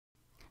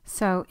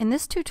So in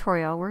this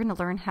tutorial, we're going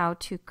to learn how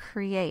to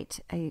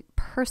create a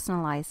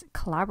personalized,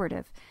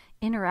 collaborative,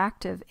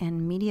 interactive,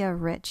 and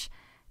media-rich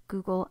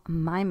Google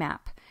MyMap.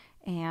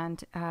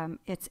 And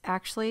it's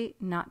actually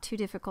not too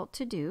difficult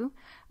to do.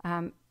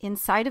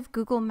 Inside of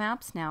Google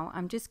Maps now,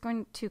 I'm just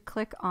going to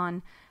click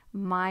on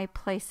My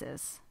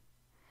Places.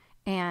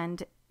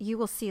 And you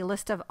will see a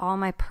list of all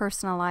my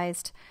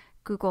personalized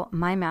Google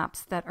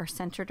MyMaps that are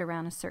centered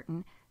around a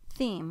certain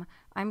theme.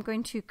 I'm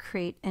going to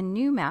create a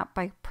new map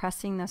by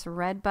pressing this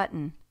red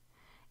button,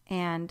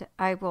 and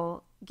I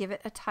will give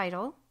it a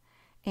title.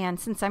 And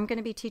since I'm going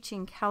to be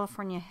teaching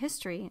California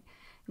history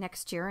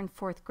next year in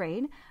 4th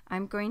grade,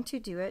 I'm going to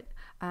do it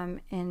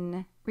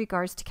in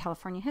regards to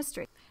California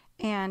history.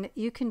 And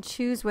you can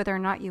choose whether or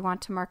not you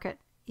want to mark it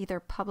either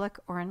public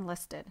or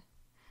unlisted.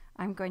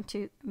 I'm going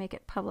to make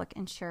it public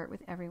and share it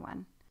with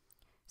everyone.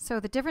 So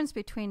the difference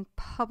between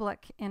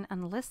public and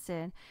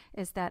unlisted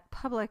is that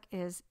public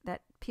is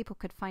that people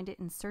could find it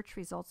in search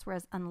results,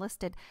 whereas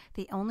unlisted,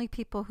 the only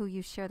people who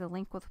you share the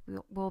link with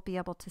will be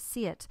able to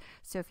see it.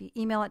 So if you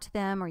email it to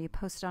them or you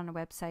post it on a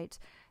website,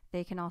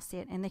 they can all see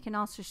it, and they can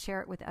also share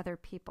it with other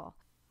people.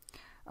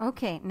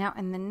 Okay, now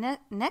in the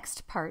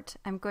next part,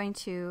 I'm going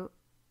to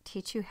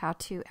teach you how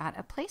to add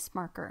a place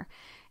marker.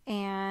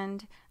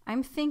 And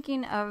I'm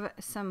thinking of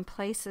some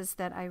places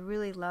that I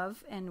really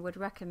love and would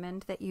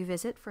recommend that you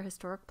visit for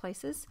historic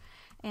places.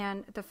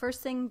 And the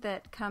first thing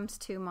that comes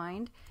to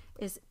mind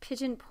is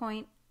Pigeon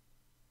Point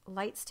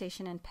Light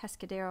Station in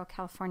Pescadero,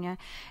 California.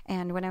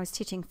 And when I was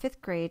teaching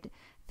 5th grade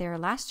there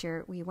last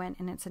year, we went,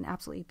 and it's an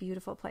absolutely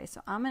beautiful place.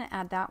 So I'm going to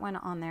add that one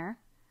on there.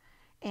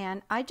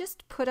 And I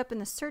just put up in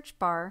the search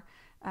bar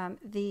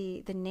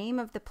the name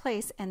of the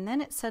place, and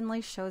then it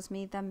suddenly shows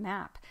me the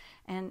map.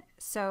 And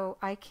so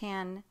I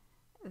can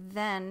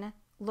then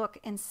look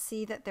and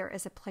see that there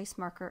is a place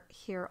marker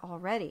here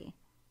already.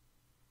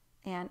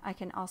 And I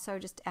can also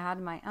just add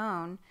my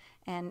own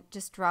and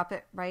just drop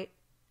it right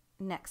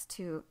next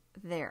to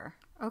there.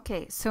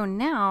 Okay, so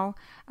now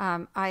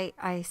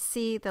I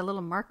see the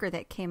little marker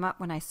that came up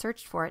when I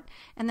searched for it.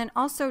 And then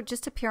also,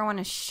 just up here, I want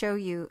to show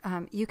you,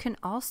 you can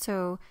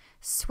also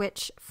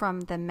switch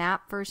from the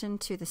map version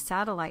to the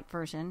satellite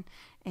version.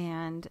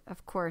 And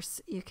of course,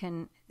 you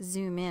can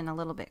zoom in a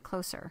little bit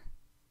closer.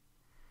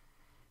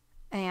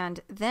 And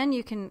then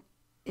you can,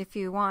 if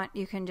you want,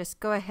 you can just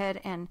go ahead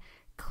and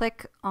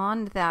click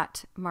on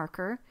that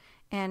marker,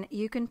 and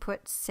you can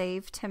put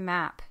Save to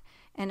Map.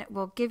 And it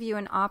will give you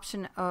an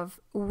option of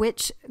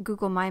which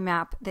Google My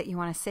Map that you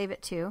want to save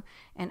it to.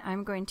 And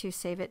I'm going to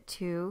save it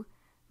to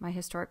my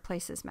Historic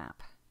Places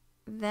map.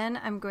 Then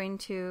I'm going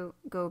to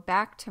go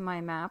back to my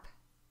map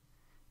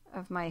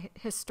of my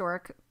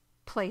historic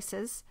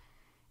places.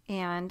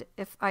 And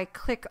if I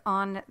click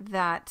on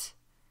that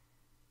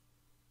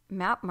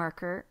map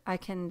marker, I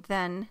can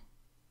then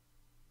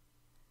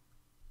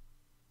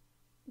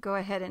go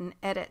ahead and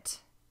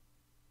edit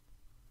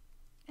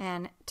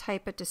and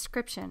type a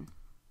description.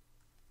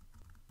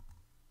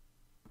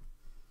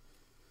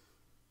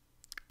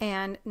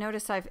 And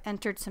notice I've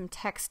entered some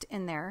text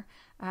in there.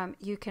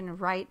 You can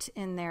write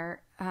in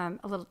there a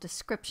little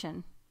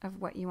description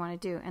of what you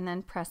want to do, and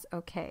then press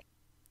OK.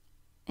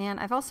 And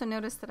I've also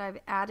noticed that I've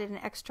added an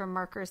extra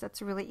markers.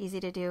 That's really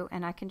easy to do,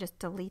 and I can just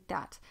delete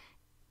that.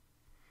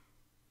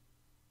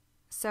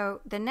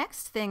 So the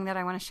next thing that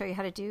I want to show you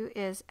how to do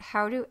is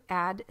how to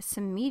add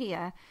some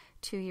media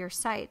to your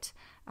site.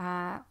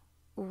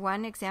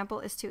 One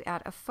example is to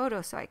add a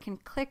photo. So I can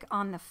click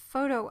on the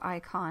photo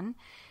icon,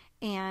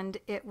 and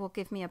it will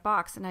give me a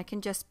box, and I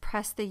can just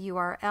press the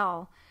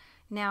URL.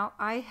 Now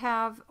I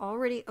have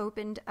already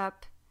opened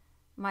up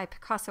my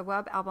Picasa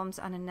web albums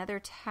on another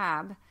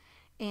tab,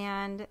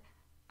 and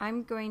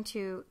I'm going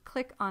to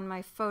click on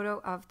my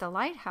photo of the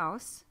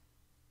lighthouse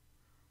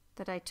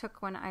that I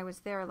took when I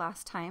was there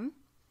last time,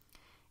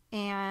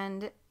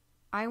 and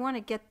I want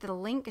to get the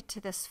link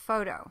to this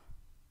photo.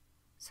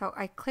 So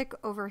I click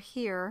over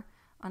here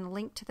on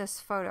link to this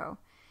photo.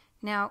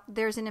 Now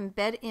there's an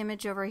embed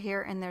image over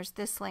here, and there's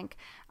this link.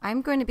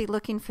 I'm going to be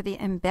looking for the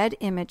embed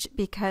image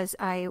because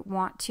I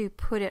want to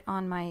put it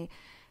on my,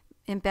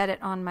 embed it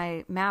on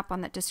my map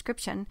on that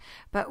description.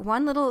 But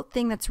one little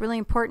thing that's really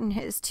important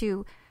is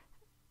to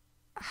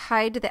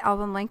hide the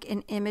album link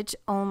in image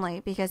only,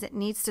 because it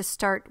needs to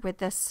start with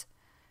this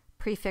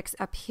prefix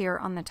up here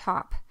on the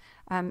top.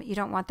 You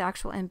don't want the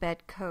actual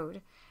embed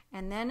code.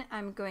 And then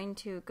I'm going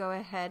to go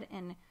ahead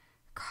and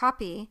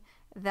copy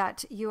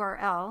that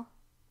URL,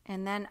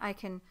 and then I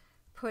can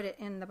put it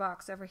in the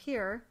box over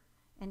here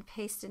and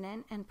paste it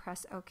in and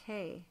press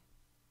OK.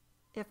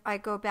 If I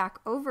go back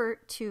over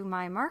to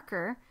my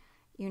marker,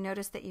 you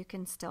notice that you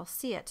can still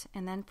see it,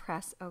 and then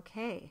press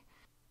OK.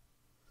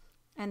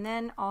 And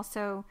then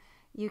also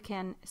you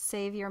can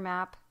save your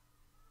map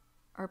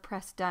or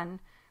press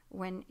done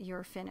when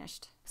you're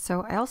finished.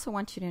 So I also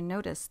want you to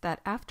notice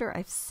that after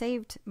I've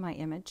saved my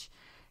image,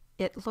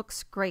 it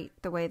looks great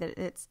the way that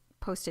it's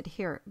posted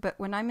here, but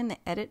when I'm in the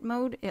edit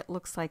mode, it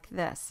looks like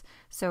this.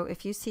 So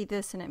if you see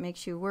this and it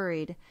makes you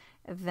worried,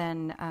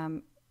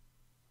 then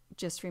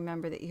just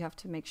remember that you have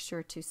to make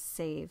sure to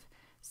save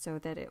so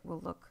that it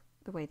will look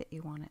the way that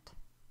you want it.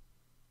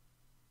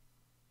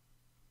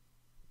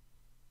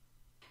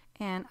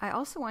 And I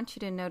also want you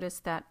to notice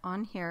that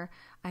on here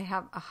I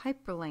have a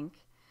hyperlink,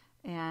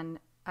 and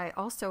I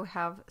also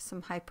have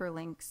some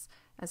hyperlinks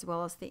as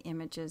well as the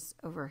images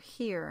over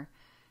here.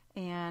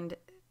 And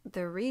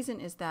the reason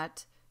is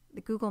that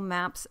the Google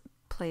Maps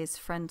plays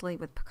friendly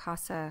with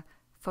Picasa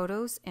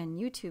photos and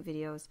YouTube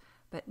videos,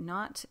 but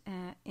not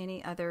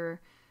any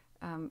other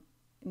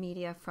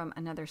media from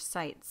another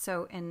site.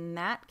 So in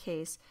that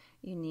case,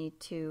 you need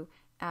to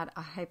add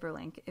a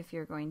hyperlink if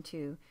you're going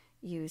to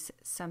use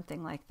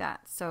something like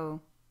that.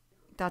 So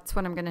that's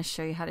what I'm going to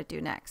show you how to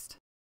do next.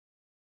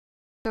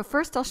 So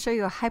first I'll show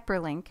you a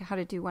hyperlink, how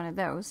to do one of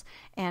those.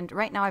 And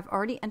right now I've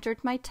already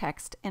entered my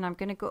text, and I'm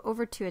going to go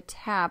over to a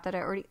tab that I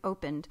already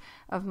opened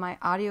of my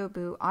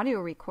AudioBoo audio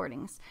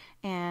recordings.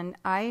 And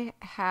I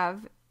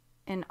have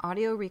an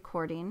audio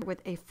recording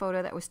with a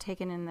photo that was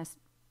taken in this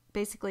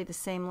basically the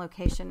same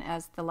location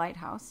as the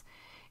lighthouse.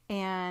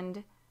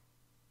 And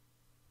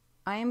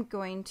I am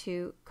going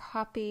to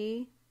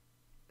copy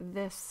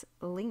this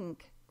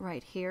link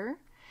right here,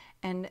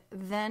 and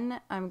then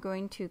I'm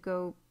going to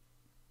go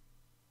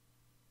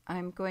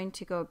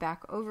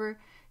back over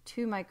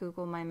to my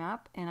Google My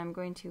Map, and I'm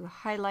going to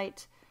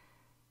highlight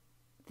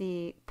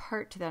the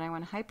part that I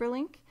want to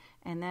hyperlink,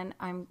 and then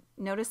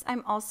notice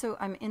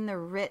I'm in the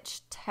rich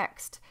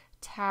text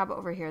tab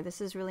over here. This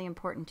is really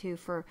important too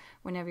for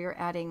whenever you're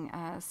adding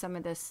some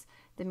of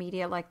the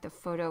media like the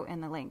photo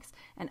and the links.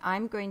 And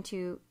I'm going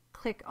to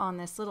click on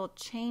this little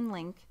chain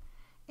link,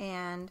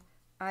 and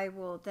I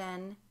will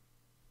then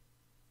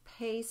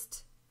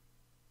paste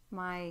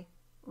my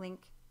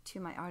link to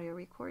my audio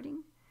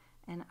recording,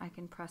 and I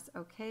can press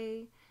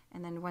OK,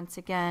 and then once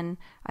again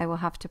I will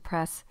have to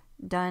press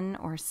done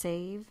or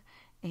save,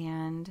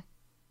 and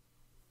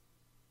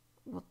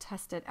we'll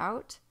test it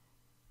out.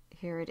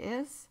 Here it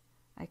is.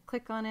 I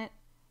click on it.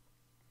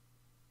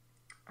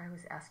 I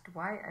was asked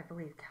why I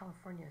believe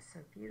California is so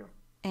beautiful.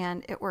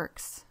 And it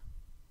works.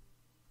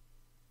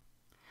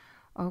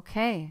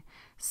 Okay,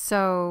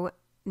 so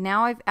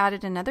now I've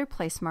added another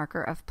place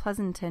marker of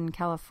Pleasanton,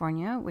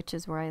 California, which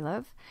is where I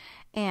live,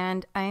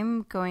 and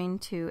I'm going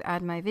to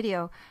add my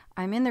video.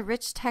 I'm in the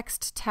rich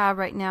text tab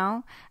right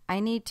now. I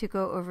need to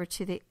go over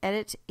to the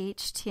Edit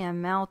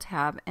HTML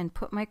tab and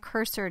put my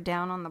cursor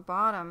down on the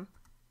bottom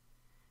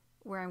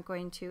where I'm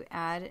going to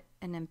add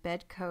an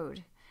embed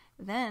code.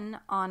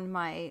 Then on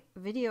my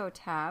video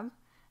tab,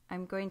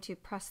 I'm going to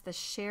press the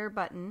share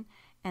button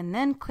and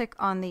then click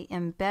on the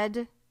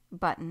embed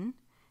button,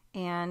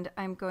 and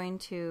I'm going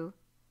to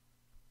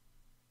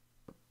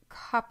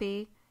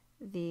copy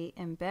the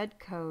embed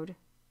code,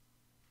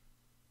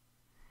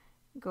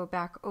 go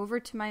back over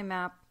to my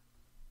map,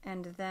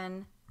 and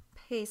then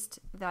paste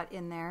that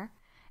in there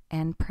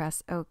and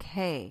press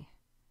OK.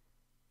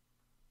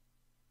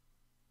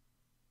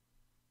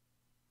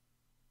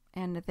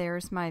 And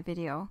there's my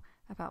video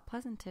about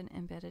Pleasanton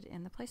embedded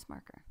in the place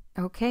marker.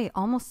 Okay,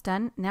 almost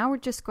done. Now we're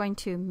just going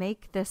to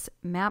make this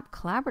map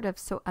collaborative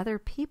so other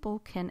people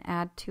can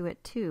add to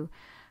it too.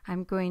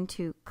 I'm going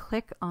to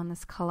click on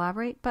this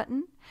collaborate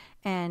button,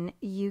 and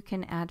you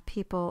can add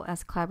people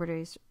as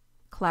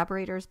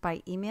collaborators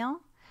by email,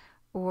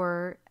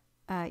 or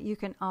you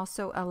can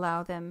also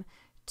allow them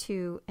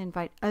to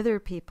invite other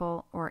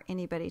people or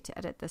anybody to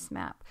edit this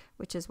map,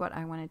 which is what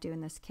I want to do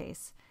in this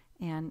case,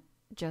 and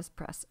just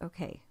press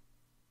OK.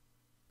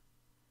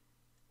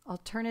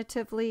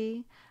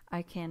 Alternatively,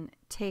 I can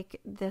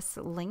take this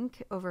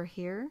link over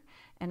here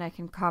and I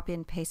can copy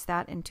and paste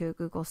that into a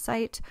Google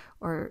site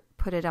or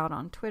put it out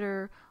on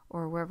Twitter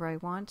or wherever I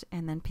want,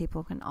 and then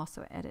people can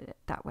also edit it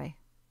that way.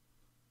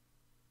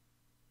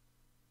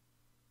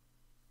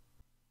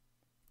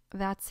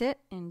 That's it.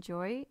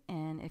 Enjoy,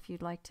 and if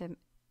you'd like to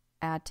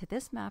add to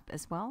this map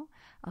as well,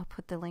 I'll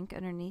put the link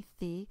underneath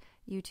the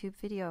YouTube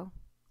video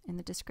in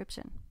the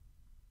description.